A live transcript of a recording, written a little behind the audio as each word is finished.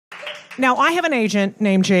Now, I have an agent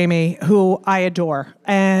named Jamie who I adore.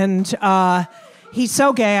 And he's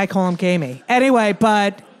so gay, I call him Gamey. Anyway,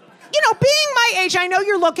 but, you know, being my age, I know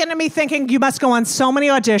you're looking at me thinking you must go on so many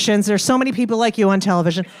auditions. There's so many people like you on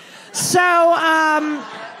television. So,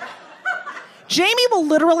 Jamie will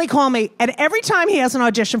literally call me, and every time he has an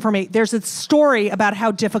audition for me, there's a story about how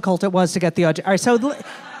difficult it was to get the audition. All right, so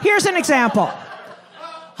here's an example.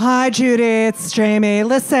 Hi, Judy, it's Jamie.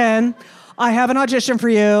 Listen, I have an audition for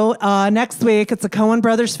you next week. It's a Coen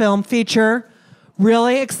Brothers film feature.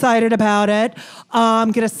 Really excited about it.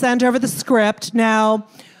 I'm going to send over the script. Now,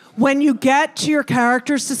 when you get to your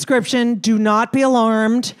character's description, do not be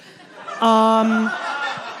alarmed.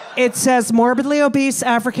 It says morbidly obese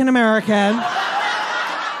African American.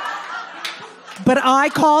 But I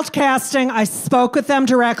called casting, I spoke with them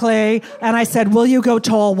directly, and I said, will you go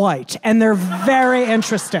tall white? And they're very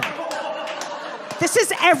interested. This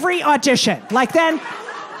is every audition. Like then,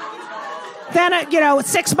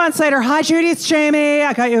 6 months later, hi Judy, it's Jamie.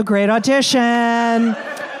 I got you a great audition.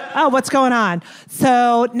 Oh, what's going on?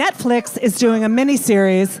 So Netflix is doing a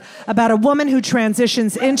miniseries about a woman who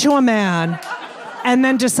transitions into a man and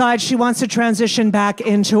then decides she wants to transition back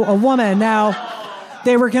into a woman. Now,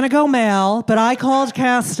 they were going to go male, but I called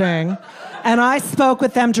casting, and I spoke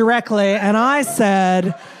with them directly, and I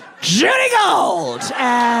said, Judy Gold!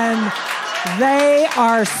 And they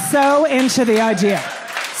are so into the idea.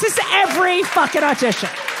 This is every fucking audition.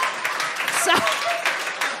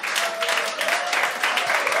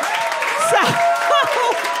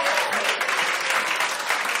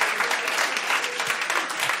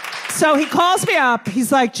 So he calls me up.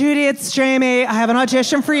 He's like, Judy, it's Jamie. I have an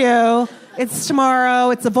audition for you. It's tomorrow.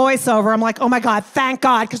 It's a voiceover. I'm like, oh my God, thank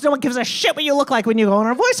God. Because no one gives a shit what you look like when you go on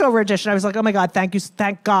a voiceover audition. I was like, oh my God, thank you,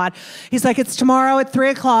 thank God. He's like, it's tomorrow at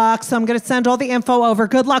 3:00, so I'm going to send all the info over.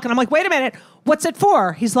 Good luck. And I'm like, wait a minute. What's it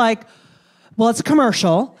for? He's like, well, it's a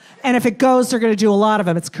commercial. And if it goes, they're going to do a lot of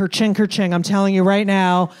them. It's kerching, kerching. I'm telling you right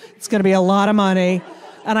now, it's going to be a lot of money.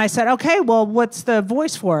 And I said, okay, well, what's the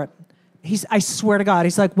voice for it? I swear to God,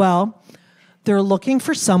 he's like, well, they're looking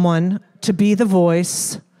for someone to be the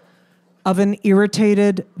voice of an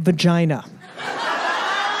irritated vagina.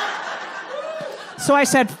 So I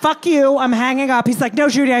said, fuck you, I'm hanging up. He's like, no,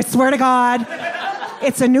 Judy, I swear to God,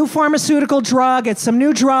 it's a new pharmaceutical drug. It's some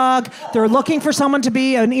new drug. They're looking for someone to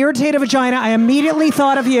be an irritated vagina. I immediately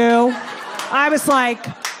thought of you. I was like,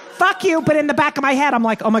 fuck you, but in the back of my head, I'm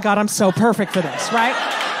like, oh my God, I'm so perfect for this, right?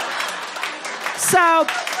 So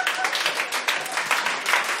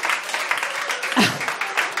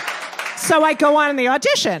I go on in the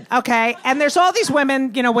audition, okay? And there's all these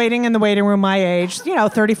women, waiting in the waiting room my age,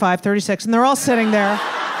 35, 36, and they're all sitting there.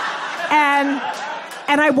 And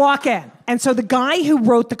I walk in. And so the guy who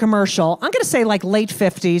wrote the commercial, I'm going to say like late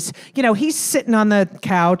 50s, he's sitting on the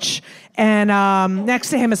couch, and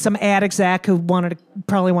next to him is some ad exec who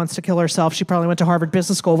probably wants to kill herself. She probably went to Harvard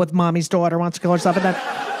Business School with mommy's daughter, wants to kill herself.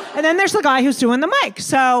 And then there's the guy who's doing the mic.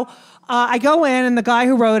 So I go in, and the guy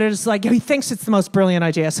who wrote it is like, he thinks it's the most brilliant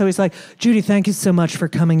idea. So he's like, Judy, thank you so much for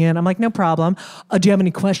coming in. I'm like, no problem. Do you have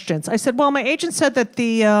any questions? I said, well, my agent said that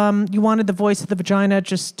you wanted the voice of the vagina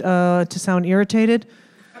just to sound irritated.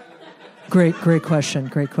 Great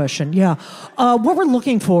question. Yeah. What we're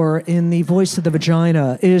looking for in the voice of the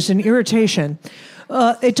vagina is an irritation.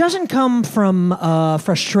 It doesn't come from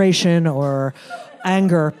frustration or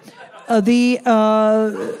anger. The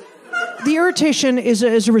irritation is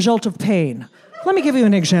a result of pain. Let me give you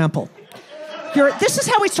an example. This is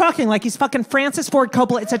how he's talking, like he's fucking Francis Ford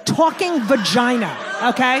Coppola. It's a talking vagina,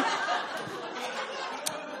 okay?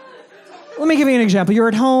 Let me give you an example. You're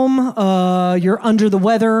at home, you're under the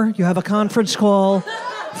weather, you have a conference call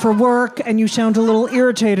for work, and you sound a little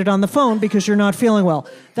irritated on the phone because you're not feeling well.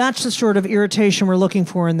 That's the sort of irritation we're looking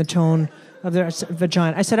for in the tone of the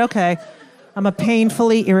vagina. I said, okay, I'm a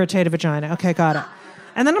painfully irritated vagina. Okay, got it.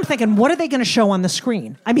 And then I'm thinking, what are they going to show on the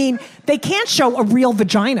screen? I mean, they can't show a real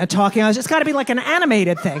vagina talking. It's got to be like an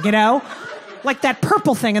animated thing, Like that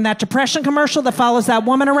purple thing in that depression commercial that follows that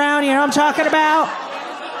woman around, you know what I'm talking about?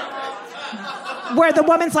 Where the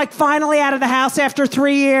woman's like finally out of the house after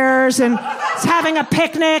 3 years and is having a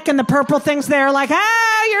picnic, and the purple thing's there like,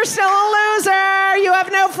 oh, you're still a loser. You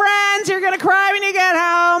have no friends. You're going to cry when you get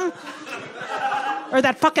home. Or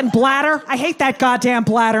that fucking bladder. I hate that goddamn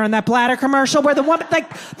bladder in that bladder commercial where the woman, like,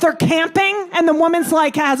 they're camping and the woman's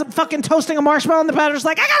like, has fucking toasting a marshmallow and the bladder's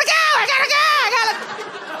like, I gotta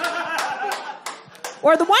go.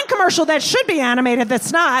 Or the one commercial that should be animated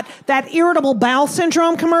that's not, that irritable bowel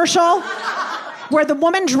syndrome commercial where the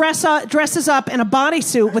woman dresses up in a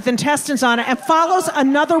bodysuit with intestines on it and follows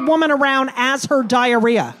another woman around as her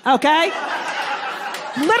diarrhea, okay?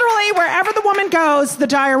 Literally, wherever the woman goes, the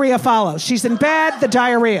diarrhea follows. She's in bed, the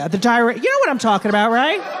diarrhea. You know what I'm talking about,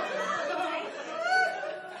 right?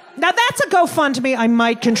 Now, that's a GoFundMe I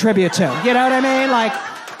might contribute to. You know what I mean? Like,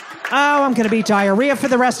 oh, I'm going to be diarrhea for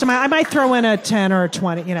the rest of I might throw in a 10 or a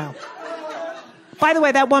 20, you know. By the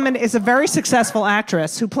way, that woman is a very successful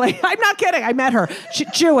actress who played, I'm not kidding, I met her.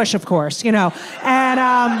 Jewish, of course, you know.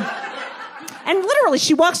 And literally,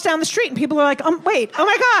 she walks down the street and people are like, wait, oh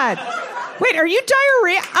my God. Wait, are you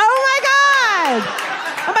diarrhea? Oh my God.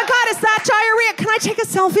 Oh my God, is that diarrhea? Can I take a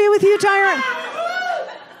selfie with you, diarrhea?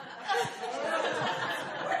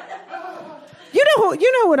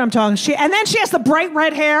 You know what I'm talking. And then she has the bright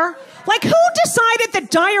red hair. Like, who decided that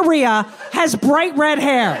diarrhea has bright red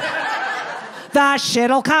hair? The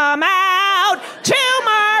shit'll come out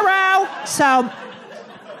tomorrow. So,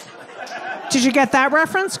 did you get that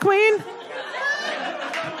reference, Queen?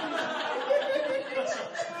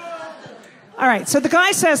 All right, so the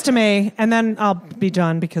guy says to me, and then I'll be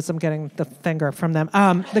done because I'm getting the finger from them.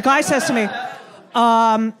 The guy says to me,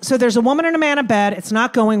 so there's a woman and a man in bed. It's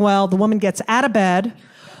not going well. The woman gets out of bed,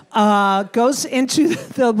 goes into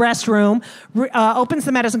the restroom, opens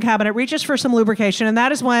the medicine cabinet, reaches for some lubrication, and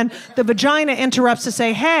that is when the vagina interrupts to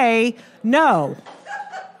say, hey, no,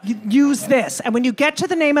 use this. And when you get to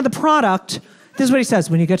the name of the product, this is what he says.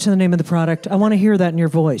 When you get to the name of the product, I want to hear that in your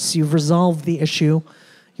voice. You've resolved the issue.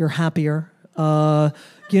 You're happier. I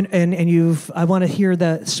want to hear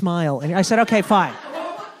the smile. And I said, okay, fine.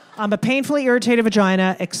 I'm a painfully irritated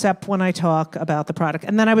vagina, except when I talk about the product.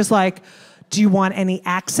 And then I was like, do you want any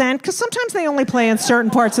accent? Because sometimes they only play in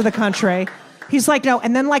certain parts of the country. He's like, no.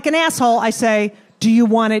 And then like an asshole, I say, do you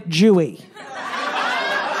want it Jewy?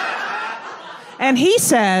 And he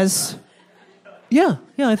says, yeah,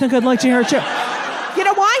 I think I'd like to hear it too. You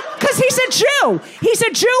know why? Because he's a Jew. He's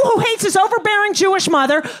a Jew who hates his overbearing Jewish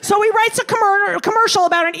mother, so he writes a commercial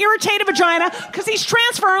about an irritated vagina because he's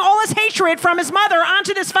transferring all his hatred from his mother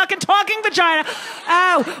onto this fucking talking vagina.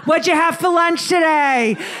 Oh, what'd you have for lunch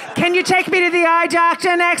today? Can you take me to the eye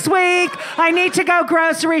doctor next week? I need to go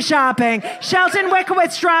grocery shopping. Shelton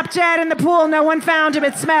Wickowitz dropped dead in the pool. No one found him.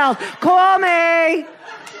 It smelled. Call me.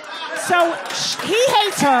 So he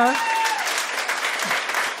hates her.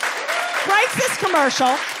 Writes this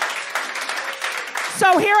commercial.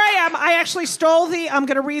 So here I am. I actually stole I'm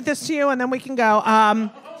going to read this to you and then we can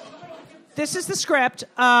go. This is the script.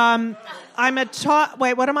 I'm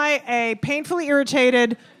a painfully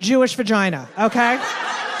irritated Jewish vagina, okay?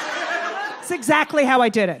 It's exactly how I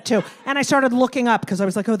did it, too. And I started looking up because I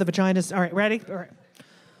was like, oh, the vagina's, all right, ready? All right.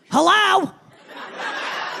 Hello?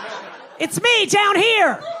 It's me down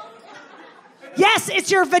here. Yes,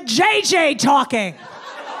 it's your vajayjay talking.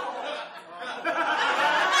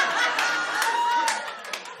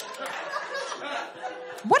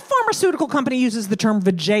 What pharmaceutical company uses the term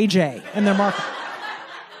vajayjay in their market?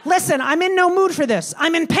 Listen, I'm in no mood for this.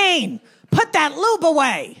 I'm in pain. Put that lube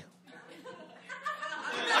away.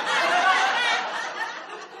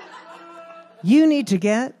 You need to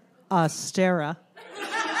get Astera.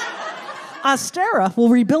 Astera will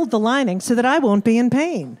rebuild the lining so that I won't be in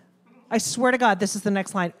pain. I swear to God, this is the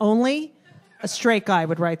next line. Only a straight guy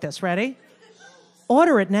would write this. Ready?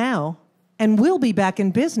 Order it now, and we'll be back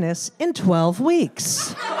in business in 12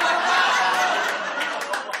 weeks.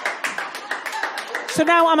 So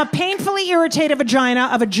now I'm a painfully irritated vagina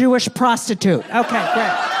of a Jewish prostitute. Okay,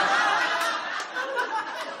 great.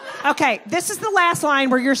 Okay, this is the last line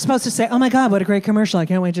where you're supposed to say, oh my God, what a great commercial. I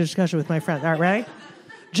can't wait to discuss it with my friend. All right, ready?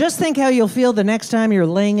 Just think how you'll feel the next time you're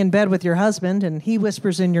laying in bed with your husband and he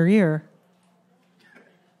whispers in your ear,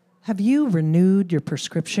 have you renewed your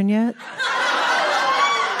prescription yet?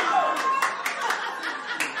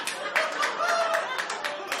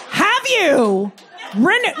 Have you?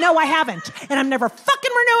 No, I haven't. And I'm never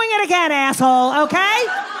fucking renewing it again, asshole, okay?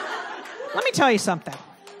 Let me tell you something.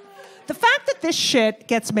 The fact that this shit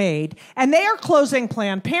gets made, and they are closing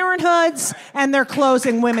Planned Parenthoods, and they're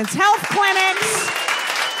closing women's health clinics,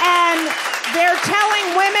 and they're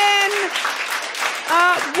telling women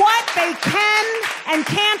what they can and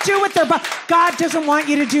can't do with their body. God doesn't want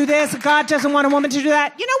you to do this. God doesn't want a woman to do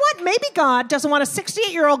that. You know what? Maybe God doesn't want a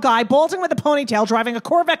 68-year-old guy balding with a ponytail driving a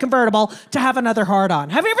Corvette convertible to have another hard-on.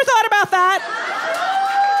 Have you ever thought about that?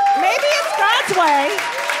 Maybe it's God's way.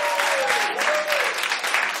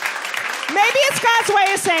 Maybe it's God's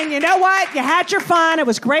way of saying, you know what? You had your fun. It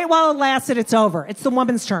was great while it lasted. It's over. It's the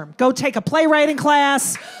woman's term. Go take a playwriting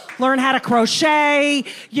class. Learn how to crochet.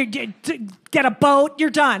 You get a boat. You're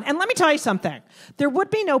done. And let me tell you something. There would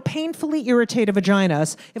be no painfully irritated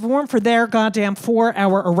vaginas if it weren't for their goddamn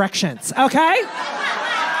 4-hour erections. Okay?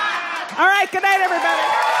 All right. Good night,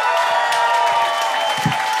 everybody.